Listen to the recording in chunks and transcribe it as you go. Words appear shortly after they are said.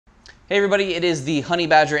Hey everybody, it is the Honey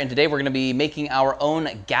Badger, and today we're going to be making our own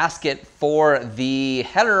gasket for the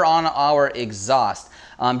header on our exhaust.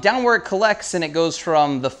 Down where it collects and it goes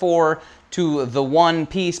from the 4 to the 1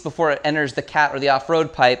 piece before it enters the cat or the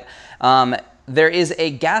off-road pipe, there is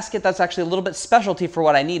a gasket that's actually a little bit specialty for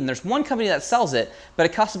what I need, and there's one company that sells it, but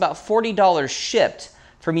it costs about $40 shipped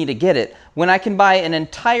for me to get it, when I can buy an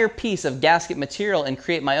entire piece of gasket material and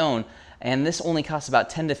create my own. And this only costs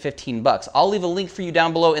about 10 to 15 bucks. I'll leave a link for you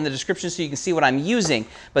down below in the description so you can see what I'm using.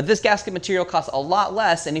 But this gasket material costs a lot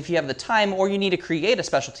less, and if you have the time or you need to create a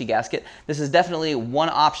specialty gasket, this is definitely one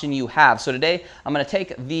option you have. So today, I'm gonna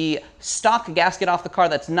take the stock gasket off the car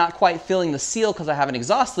that's not quite filling the seal because I have an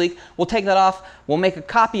exhaust leak. We'll take that off, we'll make a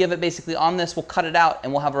copy of it basically on this, we'll cut it out,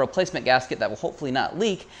 and we'll have a replacement gasket that will hopefully not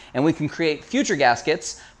leak, and we can create future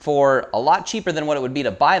gaskets for a lot cheaper than what it would be to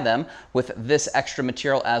buy them with this extra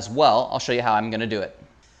material as well. I'll show you how I'm gonna do it.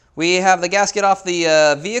 We have the gasket off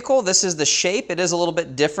the vehicle. This is the shape. It is a little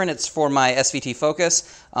bit different. It's for my SVT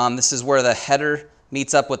Focus. This is where the header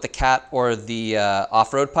meets up with the cat or the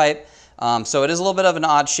off-road pipe. So it is a little bit of an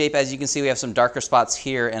odd shape. As you can see, we have some darker spots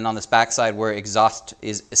here and on this backside where exhaust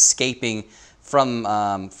is escaping from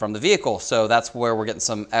the vehicle. So that's where we're getting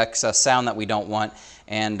some excess sound that we don't want.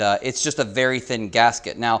 And it's just a very thin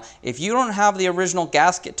gasket. Now, if you don't have the original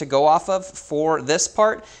gasket to go off of for this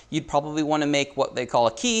part, you'd probably want to make what they call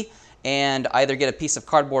a key and either get a piece of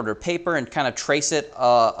cardboard or paper and kind of trace it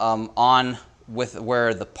on with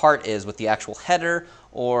where the part is with the actual header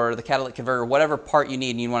or the catalytic converter, whatever part you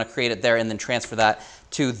need, and you want to create it there and then transfer that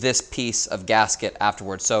to this piece of gasket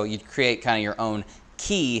afterwards. So you'd create kind of your own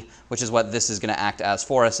key, which is what this is going to act as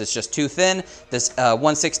for us. It's just too thin. This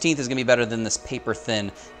 1/16 is going to be better than this paper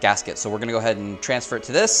thin gasket. So we're going to go ahead and transfer it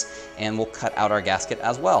to this, and we'll cut out our gasket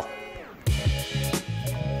as well.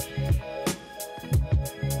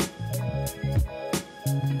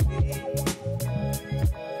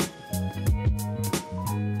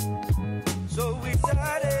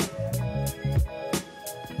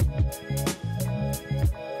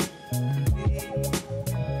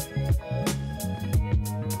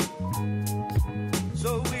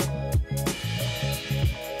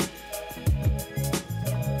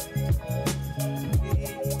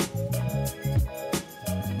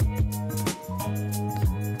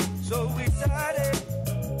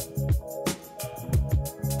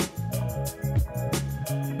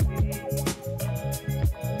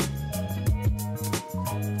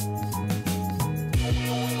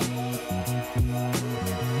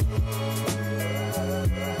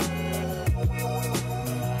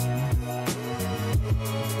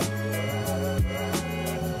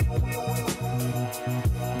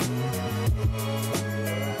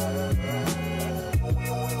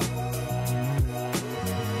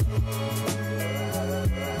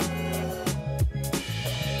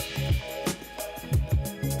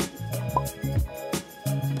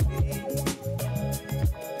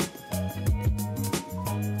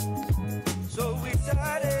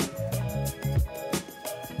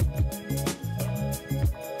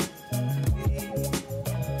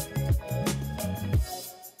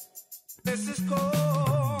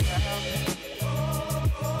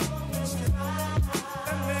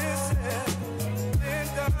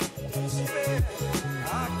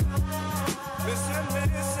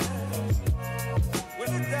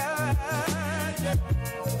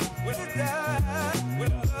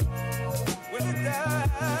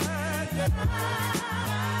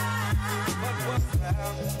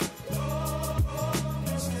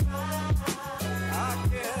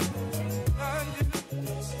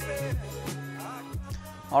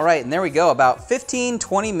 All right, and there we go. About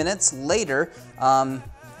 15-20 minutes later,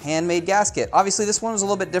 handmade gasket. Obviously, this one was a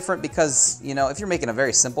little bit different because, you know, if you're making a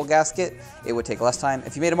very simple gasket, it would take less time.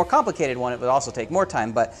 If you made a more complicated one, it would also take more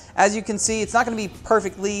time. But as you can see, it's not going to be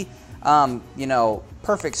perfectly, you know,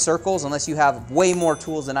 perfect circles unless you have way more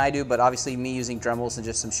tools than I do. But obviously, me using Dremels and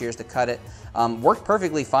just some shears to cut it worked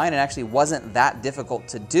perfectly fine and actually wasn't that difficult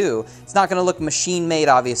to do. It's not going to look machine-made,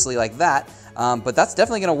 obviously, like that. But that's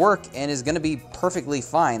definitely going to work and is going to be perfectly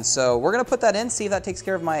fine. So we're going to put that in, see if that takes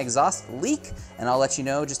care of my exhaust leak, and I'll let you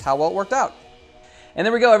know just how well it worked out. And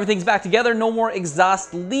there we go, everything's back together. No more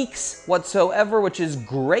exhaust leaks whatsoever, which is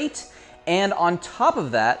great. And on top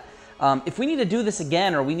of that, if we need to do this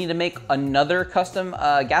again or we need to make another custom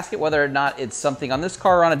gasket, whether or not it's something on this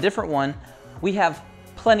car or on a different one, we have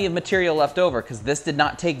plenty of material left over because this did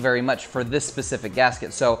not take very much for this specific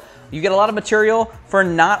gasket. So you get a lot of material for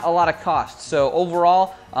not a lot of cost. So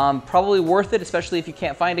overall, probably worth it, especially if you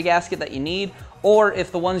can't find a gasket that you need, or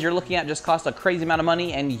if the ones you're looking at just cost a crazy amount of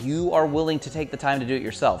money and you are willing to take the time to do it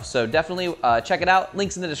yourself. So definitely check it out.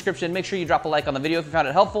 Links in the description. Make sure you drop a like on the video if you found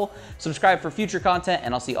it helpful. Subscribe for future content,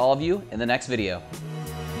 and I'll see all of you in the next video.